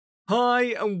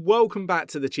Hi, and welcome back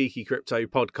to the Cheeky Crypto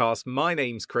Podcast. My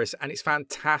name's Chris, and it's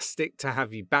fantastic to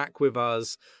have you back with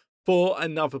us for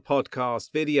another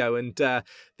podcast video. And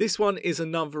this one is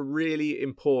another really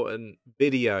important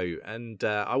video, and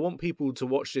I want people to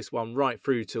watch this one right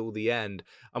through till the end.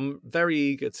 I'm very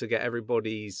eager to get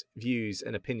everybody's views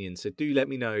and opinions, so do let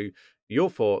me know your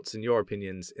thoughts and your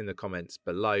opinions in the comments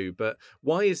below. But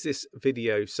why is this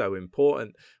video so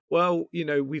important? Well,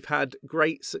 we've had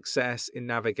great success in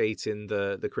navigating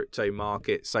the crypto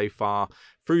market so far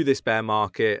through this bear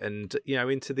market and,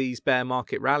 into these bear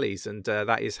market rallies. And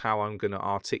that is how I'm going to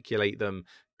articulate them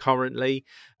currently.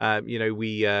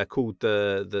 We called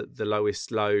the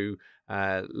lowest low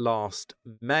last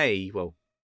May. Well,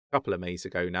 couple of Mays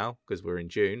ago now because we're in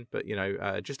June, but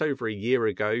just over a year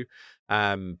ago,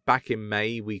 back in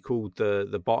May, we called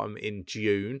the bottom in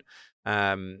June.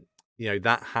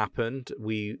 That happened.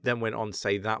 We then went on to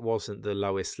say that wasn't the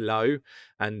lowest low,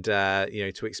 and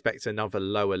to expect another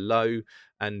lower low,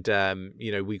 and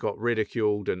we got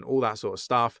ridiculed and all that sort of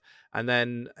stuff. And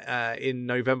then in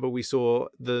November we saw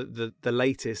the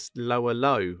latest lower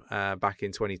low back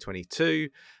in 2022,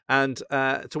 and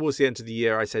towards the end of the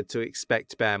year I said to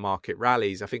expect bear market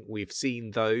rallies. I think we've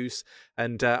seen those,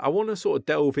 and I want to sort of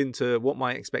delve into what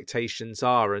my expectations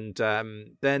are, and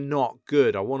they're not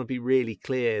good. I want to be really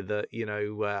clear that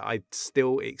I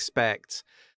still expect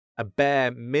a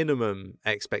bare minimum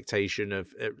expectation of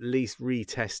at least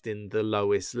retesting the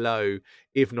lowest low,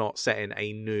 if not setting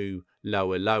a new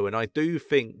lower low. And I do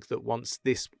think that once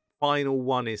this final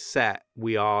one is set,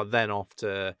 we are then off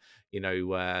to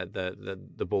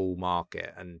the bull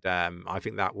market, and I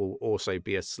think that will also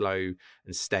be a slow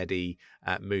and steady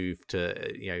move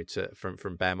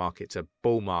from bear market to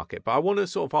bull market. But I want to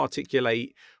sort of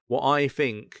articulate what I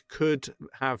think could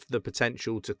have the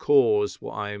potential to cause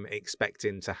what I'm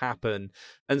expecting to happen,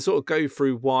 and sort of go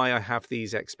through why I have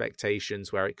these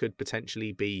expectations where it could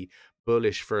potentially be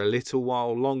bullish for a little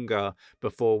while longer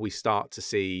before we start to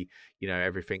see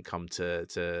everything come to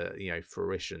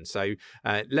fruition. So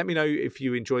let me know if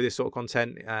you enjoy this sort of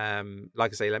content.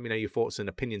 Like I say, let me know your thoughts and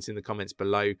opinions in the comments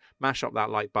below. Mash up that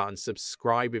like button,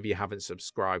 subscribe if you haven't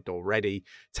subscribed already,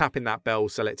 tapping that bell,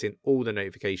 selecting all the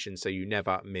notifications so you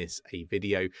never miss a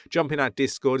video. Jump in our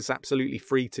Discord. It's absolutely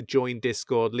free to join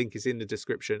Discord. Link is in the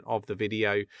description of the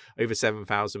video. Over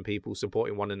 7,000 people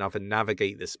supporting one another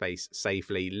navigate the space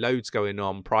safely. Loads going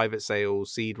on, private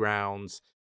sales, seed rounds,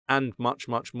 and much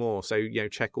more. So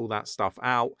check all that stuff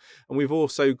out. And we've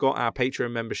also got our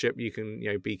Patreon membership. You can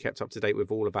be kept up to date with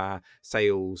all of our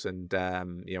sales and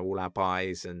all our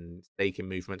buys and staking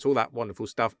movements, all that wonderful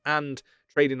stuff, and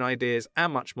trading ideas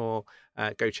and much more.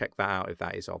 Go check that out if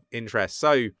that is of interest.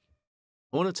 So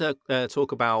I wanted to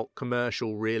talk about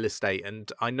commercial real estate, and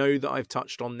I know that I've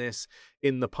touched on this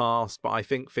in the past, but I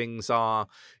think things are,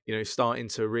 starting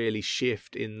to really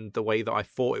shift in the way that I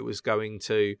thought it was going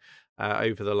to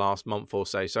over the last month or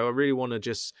so. So I really want to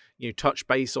just, touch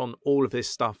base on all of this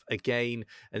stuff again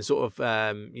and sort of,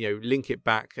 link it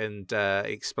back and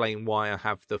explain why I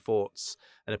have the thoughts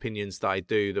and opinions that I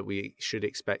do, that we should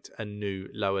expect a new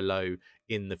lower low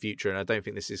in the future. And I don't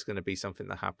think this is going to be something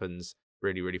that happens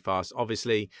really fast.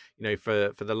 Obviously,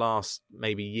 for the last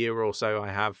maybe year or so,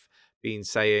 I have been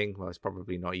saying, well, it's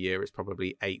probably not a year, it's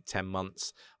probably 8-10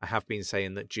 months. I have been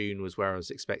saying that June was where I was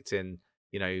expecting,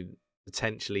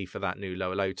 potentially for that new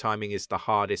lower low. Timing is the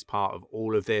hardest part of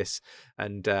all of this,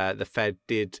 and the Fed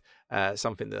did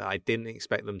something that I didn't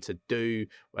expect them to do.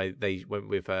 They went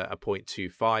with a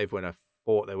 0.25 when I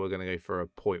thought they were going to go for a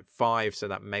 0.5, so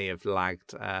that may have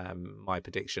lagged my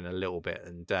prediction a little bit,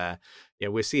 and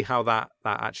we'll see how that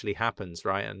actually happens,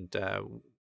 right? And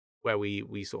where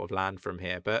we sort of land from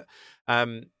here. But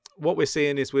what we're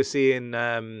seeing is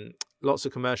lots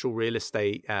of commercial real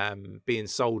estate being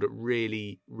sold at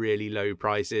really low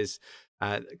prices.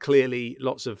 Clearly,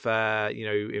 lots of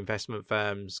investment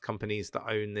firms, companies that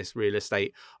own this real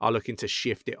estate are looking to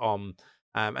shift it on.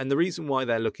 And the reason why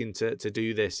they're looking to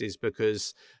do this is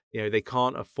because they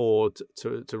can't afford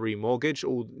to remortgage.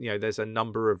 There's a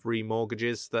number of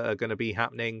remortgages that are going to be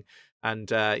happening, and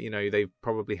they've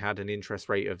probably had an interest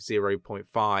rate of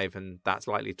 0.5, and that's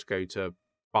likely to go to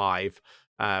 5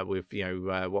 with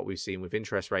what we've seen with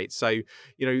interest rates. So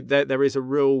there is a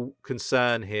real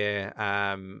concern here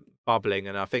bubbling,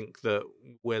 and I think that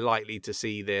we're likely to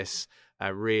see this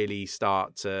really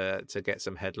start to get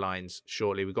some headlines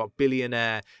shortly. We've got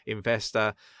billionaire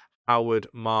investor Howard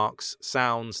Marks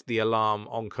sounds the alarm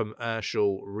on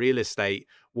commercial real estate,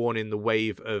 warning the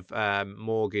wave of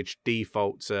mortgage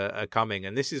defaults are coming.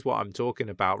 And this is what I'm talking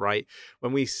about, right?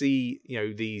 When we see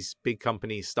these big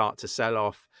companies start to sell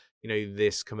off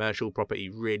this commercial property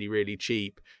really, really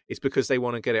cheap, it's because they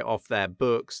want to get it off their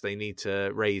books. They need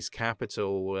to raise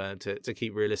capital to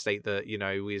keep real estate that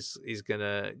is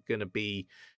gonna be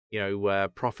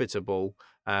profitable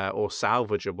or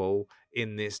salvageable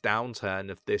in this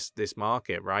downturn of this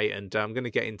market, right? And I'm going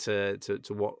to get into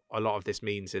to what a lot of this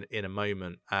means in a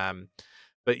moment.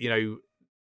 But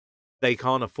they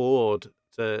can't afford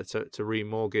to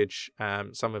remortgage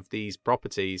some of these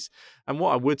properties. And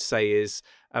what I would say is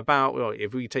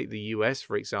if we take the US,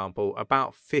 for example,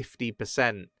 about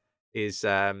 50% is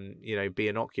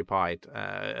being occupied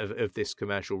of this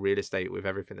commercial real estate with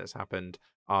everything that's happened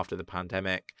after the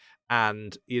pandemic,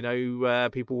 and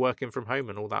people working from home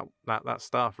and all that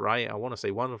stuff, right? I want to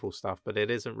say wonderful stuff, but it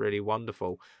isn't really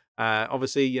wonderful.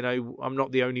 Obviously, I'm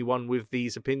not the only one with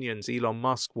these opinions. Elon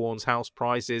Musk warns house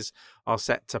prices are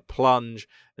set to plunge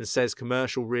and says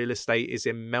commercial real estate is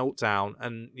in meltdown.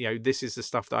 And, this is the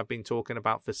stuff that I've been talking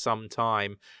about for some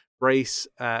time. Brace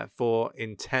for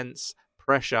intense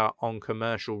pressure on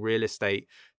commercial real estate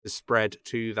to spread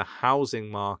to the housing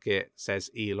market,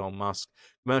 says Elon Musk.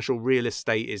 Commercial real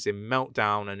estate is in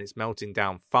meltdown and it's melting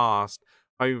down fast.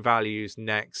 Home values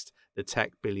next, the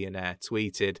tech billionaire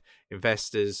tweeted.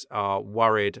 Investors are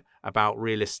worried about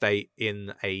real estate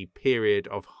in a period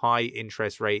of high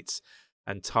interest rates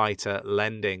and tighter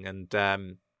lending.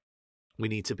 And we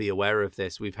need to be aware of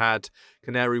this. We've had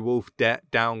Canary Wharf debt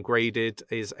downgraded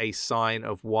is a sign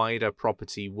of wider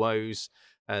property woes.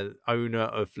 Owner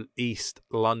of East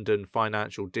London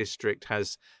Financial District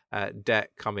has debt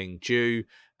coming due.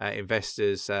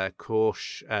 Investors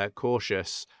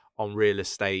cautious on real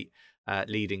estate,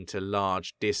 leading to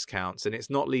large discounts. And it's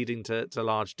not leading to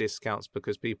large discounts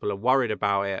because people are worried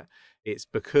about it. It's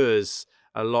because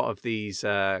a lot of these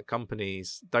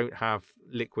companies don't have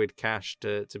liquid cash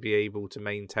to be able to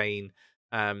maintain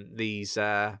these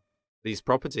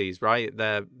properties, right?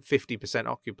 They're 50%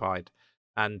 occupied,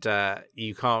 and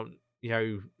you can't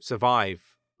survive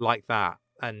like that.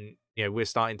 And we're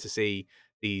starting to see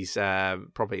these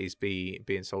properties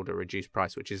being sold at a reduced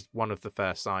price, which is one of the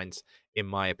first signs, in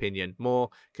my opinion. More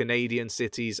Canadian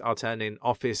cities are turning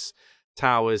office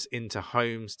towers into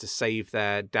homes to save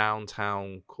their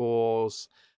downtown cores.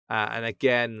 And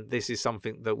again, this is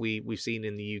something that we've seen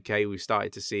in the UK. We've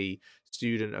started to see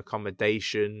student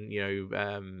accommodation,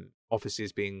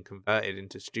 offices being converted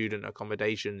into student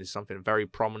accommodation is something very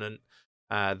prominent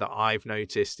that I've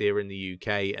noticed here in the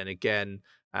UK. And again,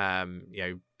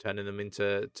 turning them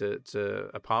into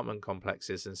apartment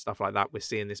complexes and stuff like that. We're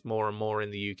seeing this more and more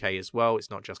in the UK as well.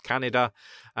 It's not just Canada.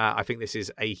 I think this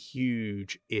is a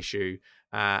huge issue,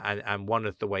 and one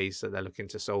of the ways that they're looking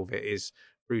to solve it is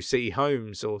through city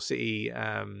homes or city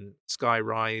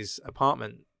sky-rise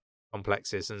apartment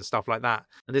complexes and stuff like that.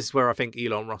 And this is where I think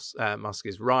Elon Musk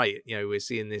is right. We're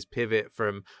seeing this pivot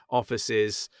from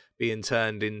offices being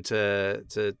turned into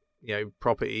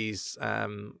properties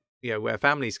where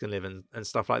families can live and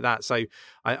stuff like that. So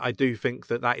I do think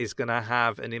that is going to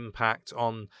have an impact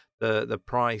on the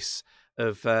price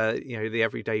of the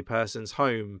everyday person's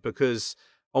home, because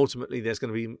ultimately there's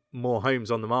going to be more homes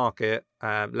on the market,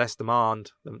 less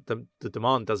demand. The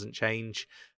demand doesn't change,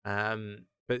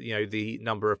 but the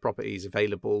number of properties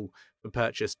available for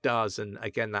purchase does, and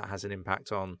again that has an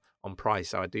impact on price.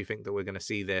 So I do think that we're going to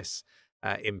see this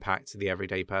impact the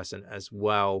everyday person as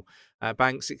well.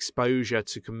 Banks' exposure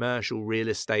to commercial real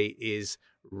estate is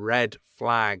red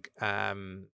flagged,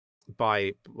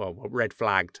 by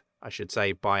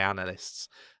analysts.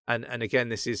 And again,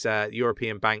 this is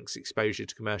European banks' exposure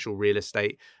to commercial real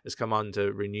estate has come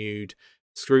under renewed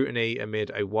scrutiny amid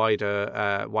a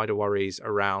wider worries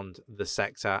around the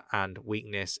sector and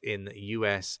weakness in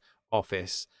US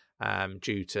office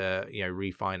due to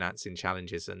refinancing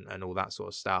challenges and all that sort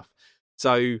of stuff.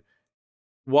 So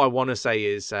what I want to say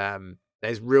is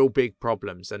there's real big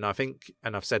problems, and I think,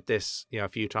 and I've said this a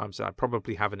few times, and I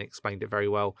probably haven't explained it very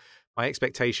well. My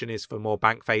expectation is for more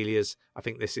bank failures. I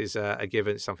think this is a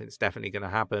given, something that's definitely going to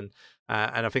happen.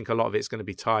 And I think a lot of it's going to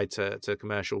be tied to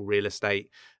commercial real estate.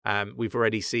 We've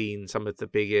already seen some of the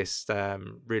biggest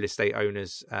real estate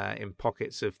owners in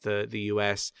pockets of the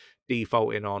US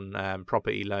defaulting on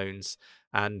property loans.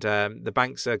 And the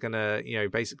banks are going to,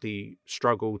 basically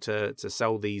struggle to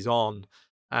sell these on,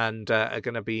 and are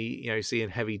going to be, seeing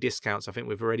heavy discounts. I think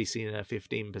we've already seen a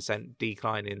 15%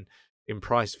 decline in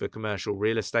price for commercial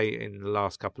real estate in the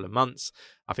last couple of months.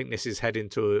 I think this is heading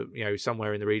to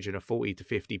somewhere in the region of 40 to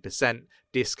 50%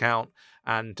 discount,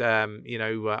 and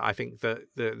I think that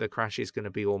the crash is going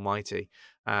to be almighty,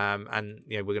 and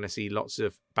we're going to see lots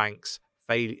of banks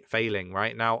failing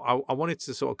right now. I wanted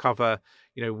to sort of cover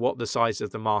what the size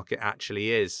of the market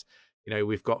actually is.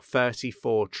 We've got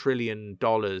 $34 trillion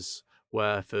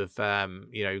worth of,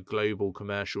 global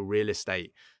commercial real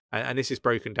estate. And this is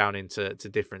broken down into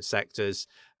different sectors.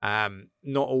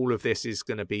 Not all of this is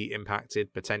going to be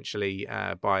impacted potentially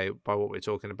by what we're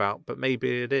talking about, but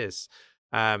maybe it is.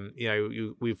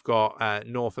 We've got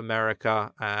North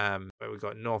America. We've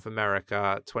got North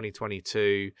America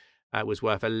 2022 was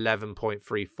worth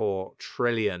 11.34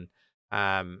 trillion.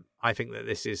 I think that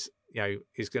this is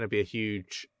going to be a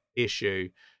huge issue.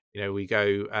 We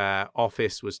go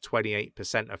office was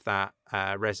 28% of that,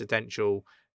 residential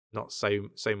not so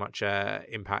much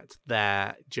impact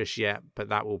there just yet, but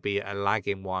that will be a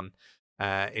lagging one.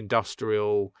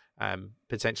 Industrial,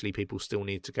 potentially people still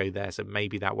need to go there, so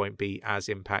maybe that won't be as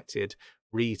impacted.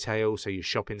 Retail, so your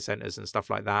shopping centres and stuff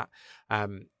like that.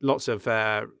 Lots of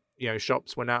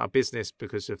shops went out of business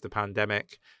because of the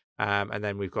pandemic. And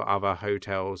then we've got other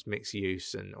hotels, mixed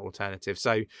use and alternative.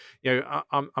 So,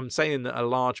 I'm saying that a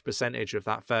large percentage of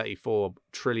that $34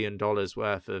 trillion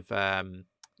worth of,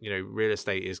 real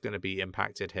estate is going to be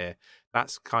impacted here.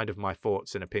 That's kind of my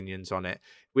thoughts and opinions on it.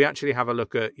 We actually have a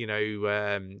look at,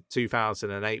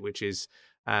 2008, which is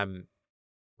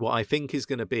what I think is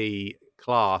going to be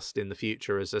classed in the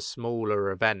future as a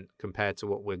smaller event compared to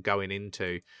what we're going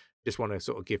into. Just want to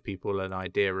sort of give people an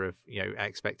idea of,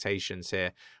 expectations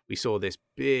here. We saw this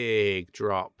big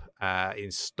drop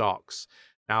in stocks.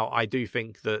 Now, I do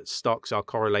think that stocks are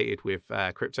correlated with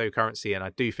cryptocurrency, and I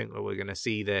do think that we're going to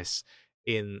see this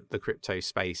in the crypto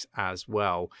space as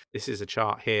well. This is a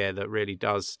chart here that really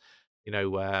does,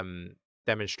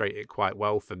 demonstrate it quite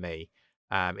well for me,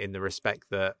 in the respect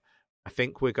that I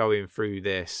think we're going through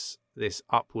this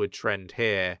upward trend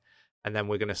here, and then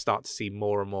we're going to start to see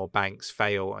more and more banks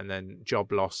fail, and then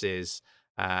job losses,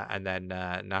 and then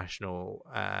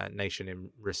nation in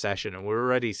recession. And we're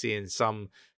already seeing some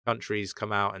countries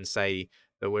come out and say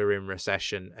that we're in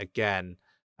recession again,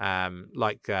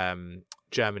 like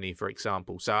Germany, for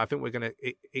example. So I think we're going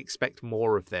to expect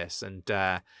more of this. And,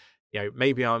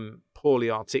 maybe I'm poorly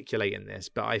articulating this,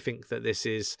 but I think that this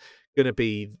is going to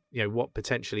be, what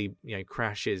potentially,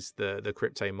 crashes the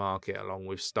crypto market along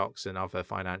with stocks and other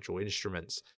financial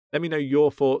instruments. Let me know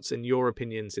your thoughts and your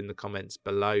opinions in the comments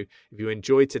below. If you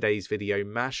enjoyed today's video,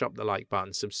 mash up the like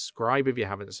button, subscribe if you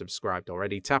haven't subscribed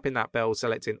already, tapping that bell,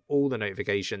 selecting all the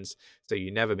notifications so you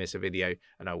never miss a video,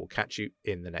 and I will catch you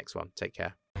in the next one. Take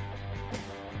care.